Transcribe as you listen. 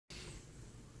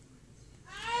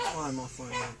time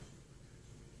offline.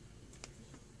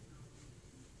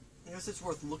 I guess it's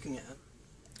worth looking at.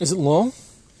 Is it long?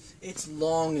 It's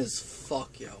long as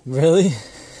fuck, yo. Really?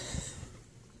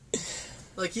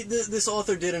 Like, this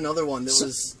author did another one that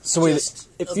was just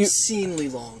obscenely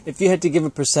long. If you had to give a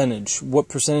percentage, what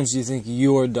percentage do you think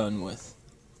you're done with?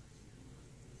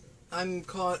 I'm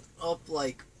caught up,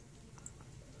 like,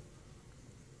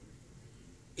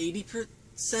 80%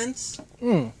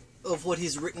 of what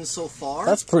he's written so far.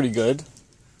 That's pretty good.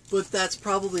 But that's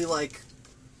probably, like,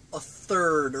 a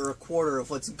third or a quarter of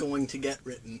what's going to get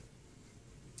written.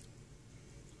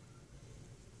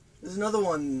 There's another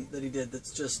one that he did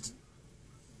that's just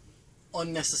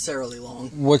unnecessarily long.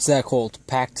 What's that called?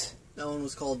 PACT? That one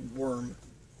was called Worm.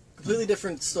 Completely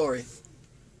different story.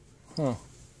 Huh.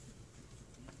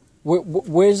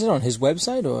 Where is it on? His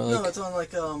website or like? No, it's on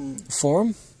like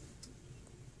forum.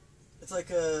 It's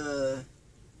like a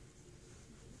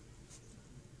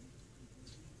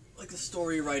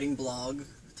story writing blog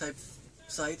type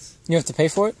site. You have to pay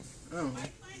for it? I don't know.